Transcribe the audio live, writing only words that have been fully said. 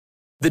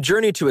The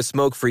journey to a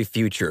smoke-free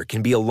future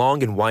can be a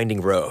long and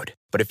winding road,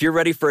 but if you're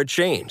ready for a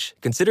change,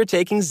 consider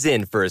taking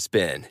Zyn for a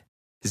spin.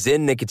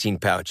 Zyn nicotine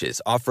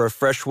pouches offer a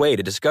fresh way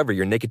to discover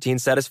your nicotine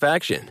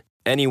satisfaction.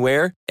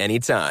 Anywhere,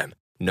 anytime.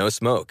 No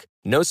smoke,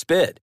 no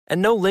spit,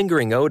 and no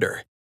lingering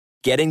odor.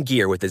 Get in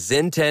gear with the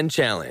Zyn 10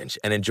 Challenge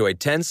and enjoy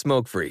 10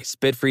 smoke-free,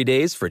 spit-free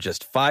days for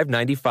just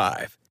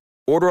 $5.95.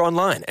 Order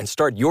online and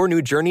start your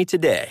new journey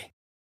today.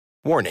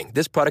 Warning,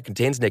 this product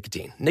contains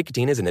nicotine.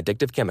 Nicotine is an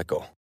addictive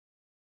chemical.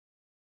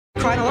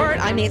 Crime Alert,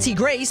 I'm Nancy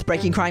Grace.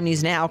 Breaking crime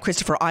news now.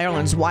 Christopher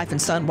Ireland's wife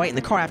and son wait in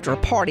the car after a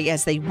party.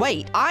 As they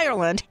wait,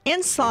 Ireland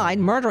inside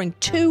murdering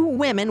 2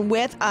 women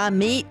with a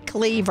meat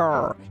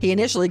cleaver. He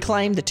initially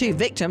claimed the 2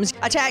 victims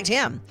attacked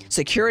him.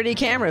 Security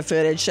camera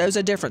footage shows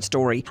a different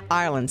story.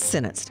 Ireland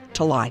sentenced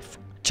to life.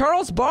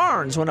 Charles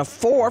Barnes, one of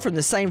 4 from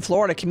the same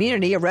Florida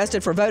community,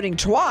 arrested for voting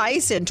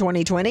twice in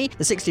 2020.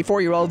 The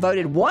 64-year-old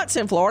voted once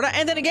in Florida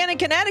and then again in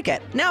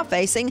Connecticut, now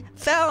facing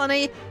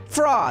felony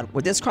fraud.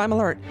 With this Crime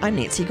Alert, I'm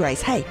Nancy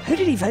Grace. Hey, who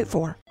did he vote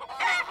for?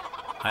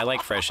 I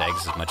like fresh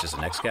eggs as much as the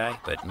next guy,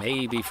 but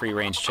maybe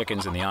free-range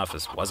chickens in the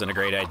office wasn't a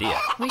great idea.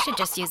 We should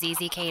just use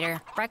Easy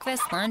Cater.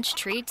 Breakfast, lunch,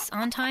 treats,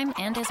 on time,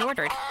 and as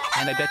ordered.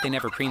 And I bet they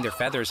never preened their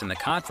feathers in the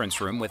conference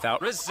room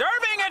without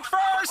reserving it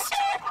first!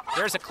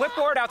 There's a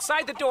clipboard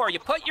outside the door. You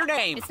put your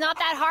name. It's not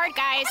that hard,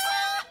 guys.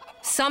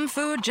 Some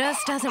food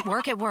just doesn't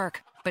work at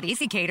work, but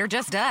Easy Cater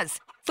just does.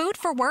 Food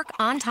for work,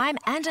 on time,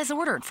 and as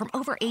ordered from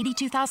over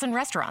 82,000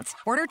 restaurants.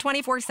 Order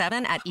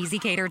 24/7 at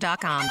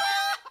easycater.com.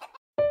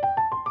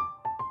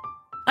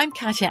 I'm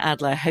Katya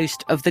Adler,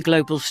 host of The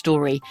Global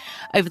Story.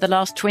 Over the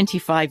last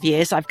 25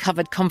 years, I've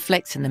covered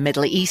conflicts in the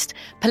Middle East,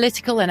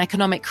 political and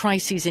economic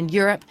crises in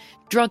Europe,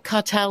 drug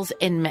cartels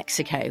in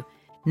Mexico.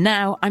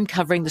 Now I'm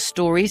covering the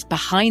stories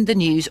behind the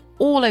news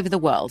all over the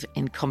world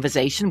in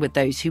conversation with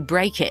those who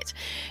break it.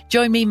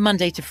 Join me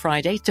Monday to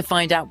Friday to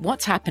find out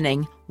what's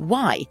happening,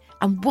 why,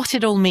 and what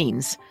it all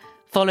means.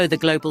 Follow The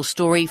Global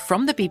Story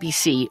from the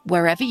BBC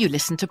wherever you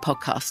listen to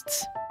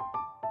podcasts.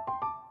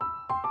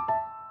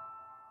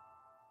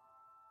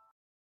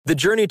 The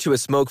journey to a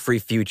smoke-free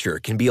future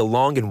can be a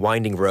long and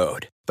winding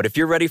road, but if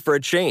you're ready for a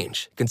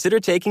change, consider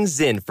taking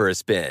Zyn for a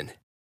spin.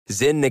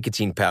 Zyn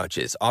nicotine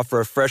pouches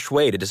offer a fresh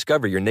way to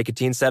discover your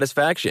nicotine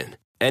satisfaction.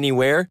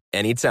 Anywhere,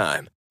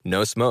 anytime.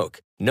 No smoke,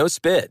 no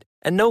spit,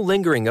 and no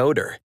lingering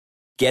odor.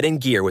 Get in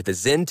gear with the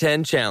Zyn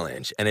 10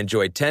 Challenge and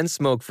enjoy 10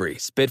 smoke-free,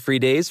 spit-free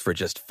days for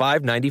just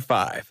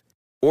 $5.95.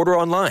 Order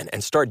online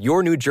and start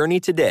your new journey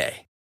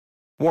today.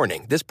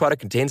 Warning, this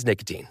product contains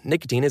nicotine.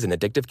 Nicotine is an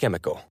addictive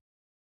chemical.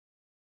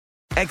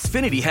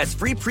 Xfinity has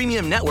free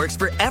premium networks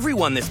for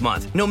everyone this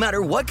month, no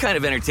matter what kind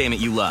of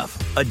entertainment you love.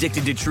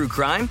 Addicted to true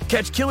crime?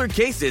 Catch killer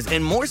cases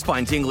and more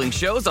spine-tingling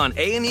shows on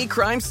A&E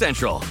Crime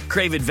Central.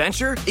 Crave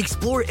adventure?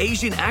 Explore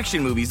Asian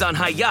action movies on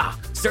Hi-YAH.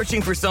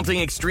 Searching for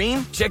something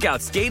extreme? Check out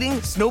skating,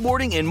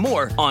 snowboarding, and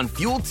more on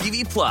Fuel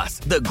TV Plus,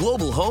 the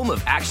global home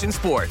of action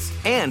sports.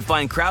 And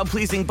find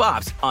crowd-pleasing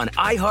bops on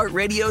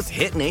iHeartRadio's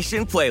Hit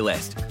Nation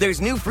playlist. There's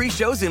new free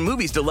shows and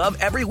movies to love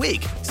every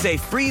week. Say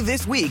free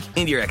this week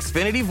in your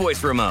Xfinity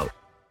voice remote.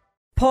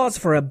 Pause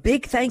for a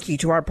big thank you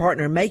to our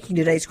partner making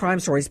today's crime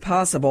stories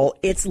possible.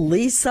 It's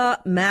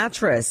Leesa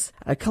Mattress,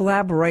 a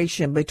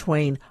collaboration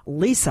between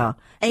Leesa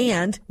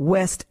and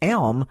West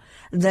Elm.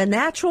 The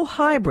natural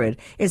hybrid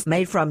is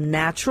made from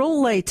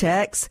natural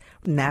latex,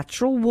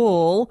 natural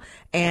wool,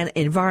 and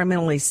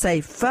environmentally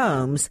safe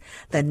foams.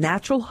 The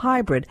natural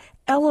hybrid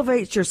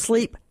elevates your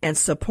sleep and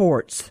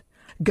supports.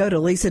 Go to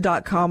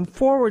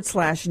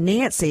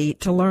Leesa.com/Nancy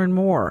to learn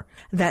more.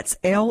 That's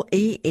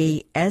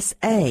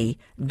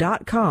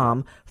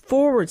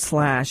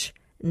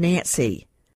LEESA.com/Nancy.